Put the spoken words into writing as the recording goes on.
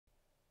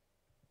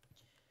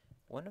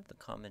One of the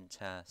common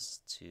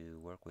tasks to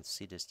work with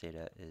CDISC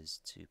data is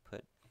to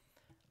put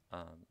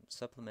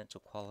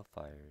supplemental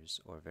qualifiers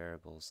or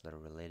variables that are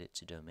related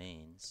to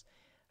domains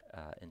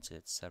into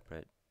its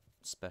separate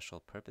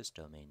special purpose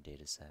domain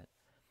dataset.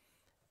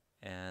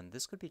 And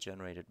this could be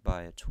generated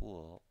by a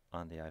tool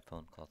on the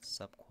iPhone called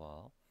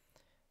Suppqual.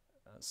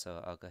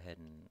 So I'll go ahead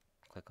and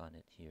click on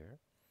it here.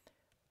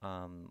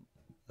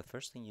 The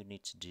first thing you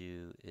need to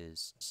do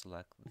is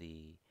select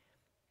the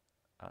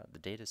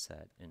data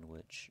set in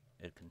which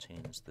it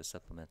contains the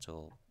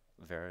supplemental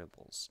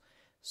variables.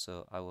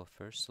 So I will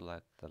first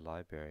select the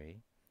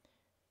library,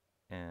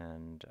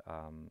 and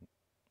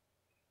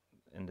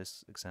in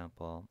this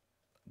example,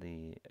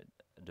 the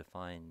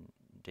defined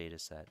data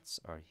sets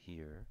are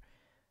here.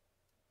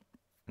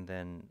 And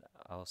then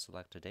I'll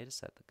select a data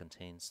set that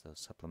contains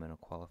those supplemental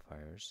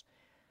qualifiers.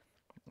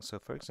 So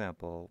for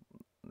example,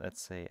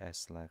 let's say I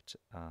select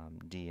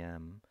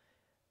DM.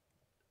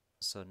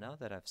 So now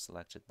that I've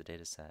selected the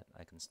data set,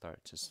 I can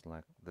start to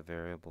select the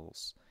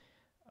variables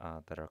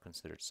that are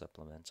considered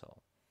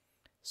supplemental.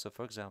 So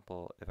for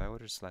example, if I were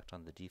to select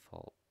on the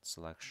default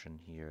selection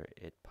here,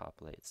 it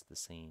populates the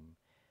same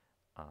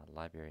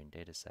library and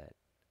data set,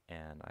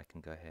 and I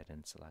can go ahead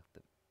and select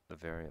the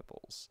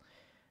variables.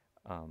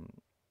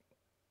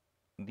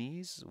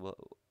 These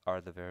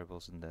are the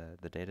variables in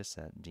the data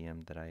set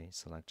DM that I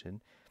selected.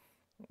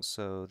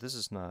 So this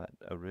is not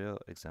a real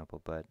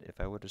example, but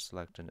if I were to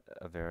select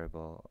a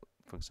variable,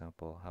 for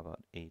example, how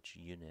about H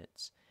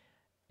units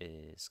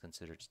is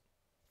considered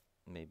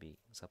maybe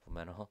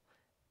supplemental,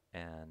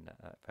 and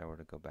if I were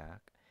to go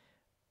back,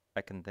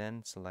 I can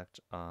then select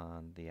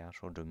on the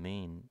actual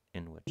domain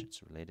in which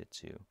it's related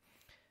to.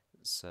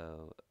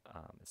 So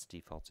it's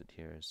defaulted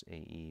here as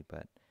AE,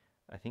 but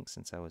I think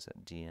since I was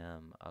at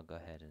DM, I'll go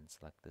ahead and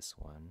select this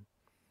one.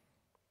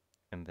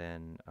 And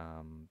then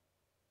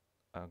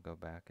I'll go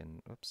back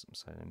and, oops, I'm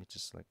sorry, let me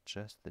just select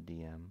just the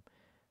DM,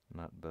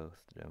 not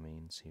both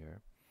domains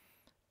here.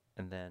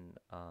 And then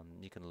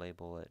you can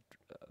label it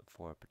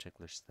for a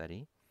particular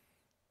study.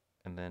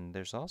 And then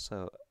there's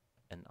also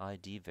an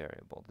ID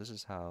variable. This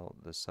is how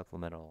the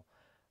supplemental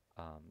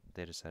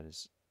data set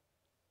is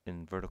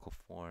in vertical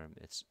form.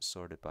 It's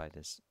sorted by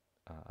this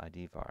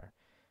ID var.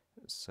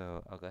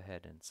 So I'll go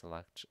ahead and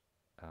select,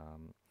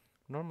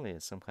 normally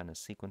it's some kind of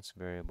sequence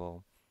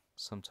variable,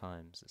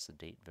 sometimes it's a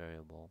date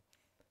variable,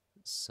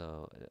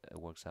 so it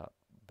works out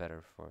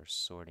better for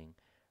sorting.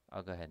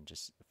 I'll go ahead and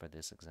just, for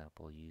this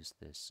example, use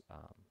this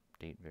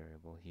date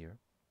variable here.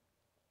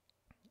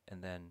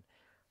 And then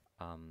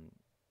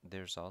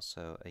there's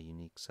also a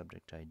unique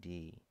subject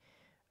ID.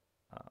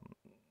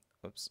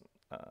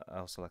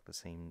 I'll select the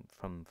same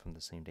from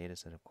the same data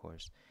set, of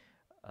course.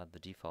 The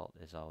default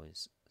is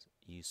always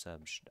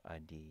usubject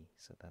ID,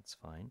 so that's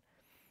fine.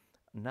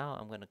 Now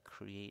I'm going to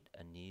create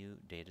a new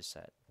data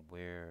set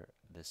where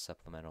this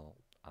supplemental,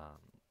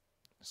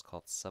 it's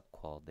called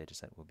Suppqual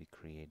dataset, will be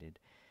created.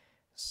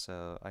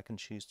 So I can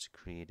choose to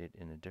create it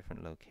in a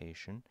different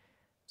location.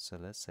 So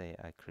let's say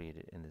I create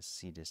it in the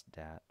CDISC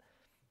DAT,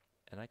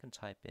 and I can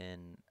type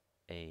in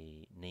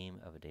a name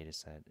of a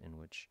dataset in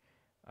which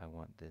I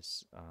want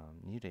this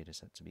new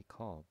dataset to be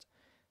called.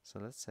 So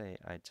let's say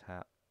I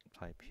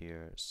type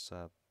here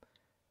Suppqual.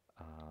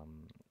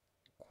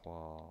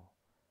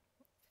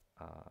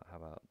 How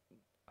about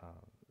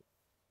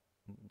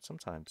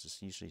sometimes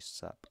it's usually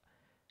sup,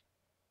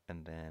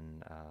 and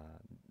then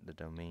the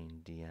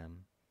domain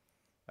DM.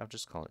 I'll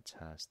just call it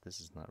test. This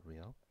is not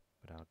real,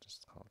 but I'll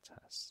just call it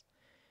test.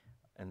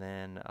 And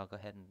then I'll go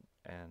ahead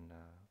and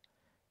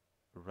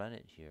run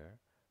it here.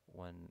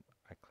 When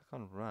I click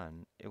on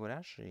run, it would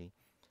actually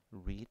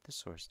read the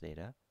source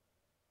data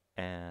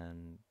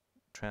and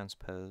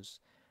transpose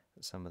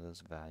some of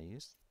those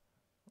values.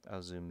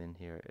 I'll zoom in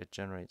here. It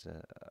generates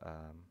a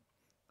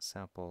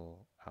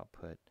sample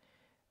output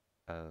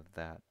of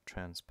that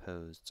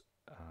transposed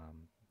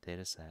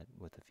data set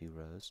with a few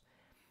rows.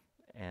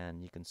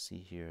 And you can see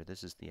here,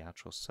 this is the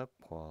actual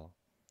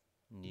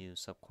new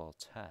Suppqual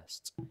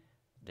test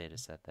data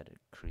set that it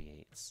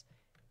creates,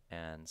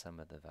 and some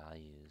of the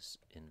values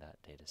in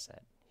that data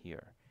set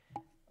here.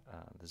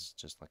 This is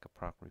just like a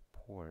proc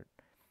report.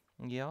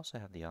 And you also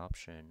have the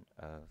option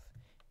of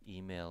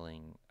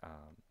emailing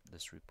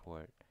this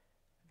report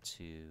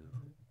to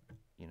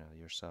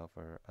yourself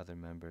or other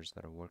members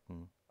that are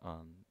working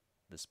on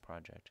this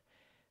project.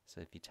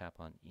 So if you tap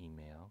on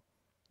email,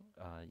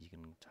 you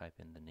can type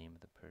in the name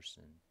of the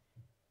person,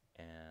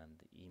 and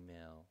the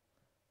email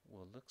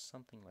will look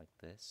something like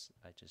this.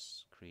 I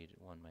just created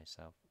one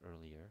myself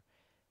earlier,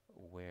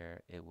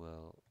 where it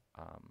will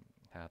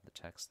have the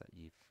text that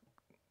you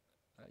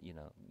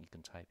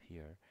can type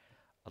here,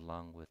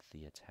 along with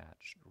the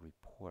attached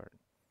report,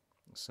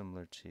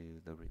 similar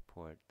to the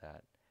report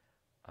that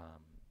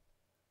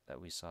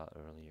we saw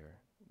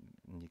earlier.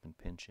 And you can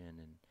pinch in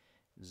and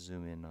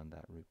zoom in on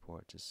that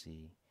report to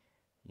see,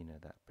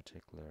 that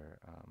particular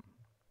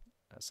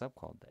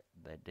Suppqual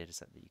that data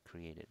set that you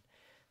created.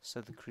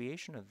 So the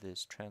creation of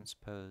this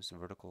transpose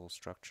vertical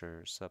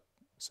structure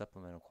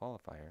supplemental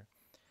qualifier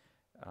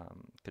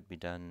could be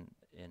done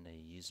in a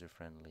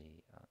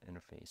user-friendly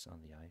interface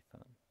on the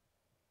iPhone.